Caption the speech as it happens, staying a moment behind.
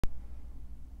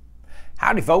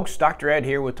Howdy folks, Dr. Ed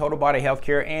here with Total Body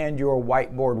Healthcare and your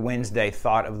Whiteboard Wednesday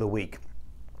thought of the week.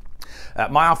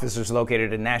 My office is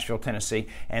located in Nashville, Tennessee,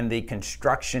 and the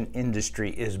construction industry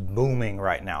is booming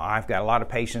right now. I've got a lot of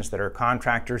patients that are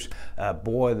contractors.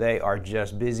 Boy, they are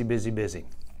just busy, busy, busy.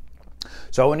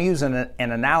 So I want to use an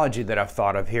analogy that I've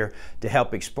thought of here to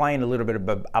help explain a little bit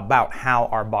about how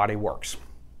our body works.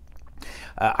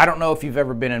 I don't know if you've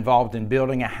ever been involved in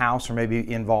building a house or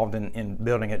maybe involved in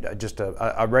building just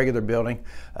a regular building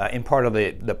in part of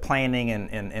the planning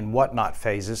and whatnot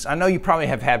phases. I know you probably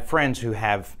have had friends who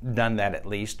have done that at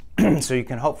least, so you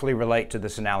can hopefully relate to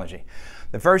this analogy.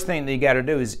 The first thing that you got to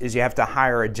do is you have to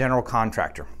hire a general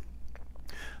contractor.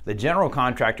 The general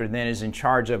contractor then is in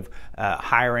charge of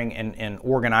hiring and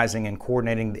organizing and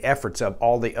coordinating the efforts of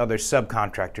all the other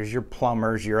subcontractors, your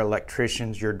plumbers, your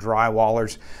electricians, your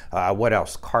drywallers, what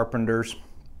else? Carpenters.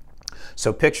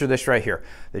 So picture this right here.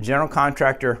 The general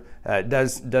contractor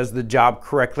does the job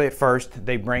correctly at first.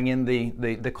 They bring in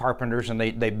the carpenters and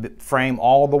they frame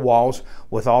all the walls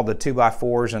with all the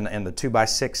 2x4s and the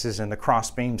 2x6s and the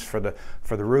cross beams for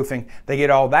the roofing. They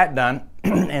get all that done,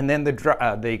 and then the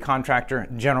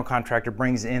general contractor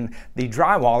brings in the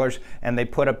drywallers and they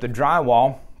put up the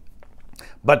drywall.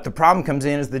 But the problem comes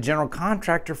in is the general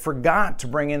contractor forgot to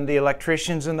bring in the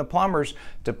electricians and the plumbers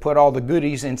to put all the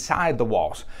goodies inside the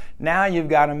walls. Now you've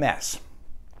got a mess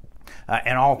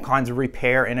and all kinds of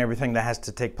repair and everything that has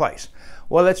to take place.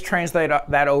 Well, let's translate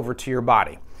that over to your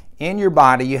body. In your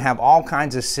body, you have all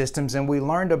kinds of systems, and we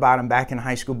learned about them back in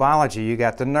high school biology. You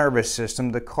got the nervous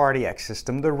system, the cardiac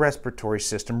system, the respiratory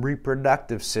system,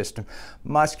 reproductive system,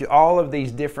 muscular. All of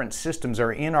these different systems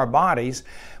are in our bodies.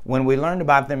 When we learned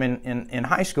about them in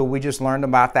high school, we just learned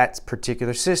about that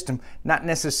particular system, not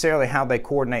necessarily how they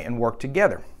coordinate and work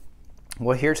together.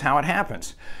 Well, here's how it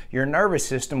happens. Your nervous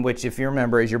system, which if you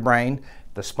remember is your brain,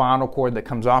 the spinal cord that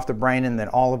comes off the brain, and then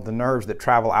all of the nerves that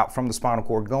travel out from the spinal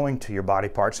cord going to your body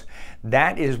parts,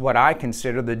 that is what I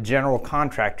consider the general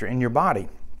contractor in your body.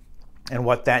 And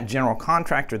what that general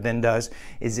contractor then does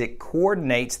is it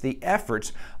coordinates the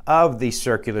efforts of the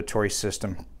circulatory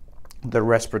system, the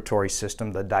respiratory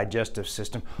system, the digestive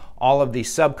system, all of these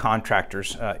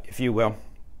subcontractors, if you will.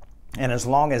 And as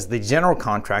long as the general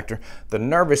contractor, the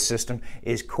nervous system,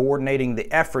 is coordinating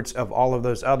the efforts of all of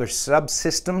those other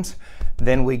subsystems,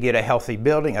 then we get a healthy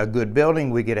building, a good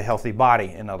building, we get a healthy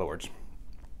body, in other words.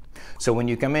 So when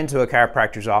you come into a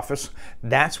chiropractor's office,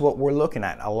 that's what we're looking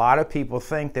at. A lot of people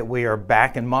think that we are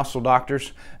back and muscle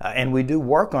doctors, and we do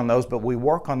work on those, but we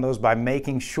work on those by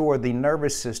making sure the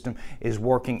nervous system is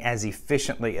working as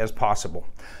efficiently as possible.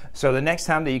 So the next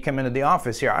time that you come into the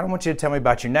office here, I don't want you to tell me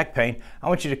about your neck pain. I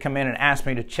want you to come in and ask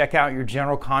me to check out your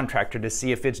general contractor to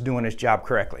see if it's doing its job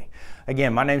correctly.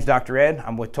 Again, my name's Dr. Ed.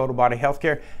 I'm with Total Body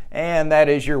Healthcare, and that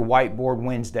is your Whiteboard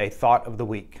Wednesday thought of the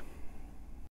week.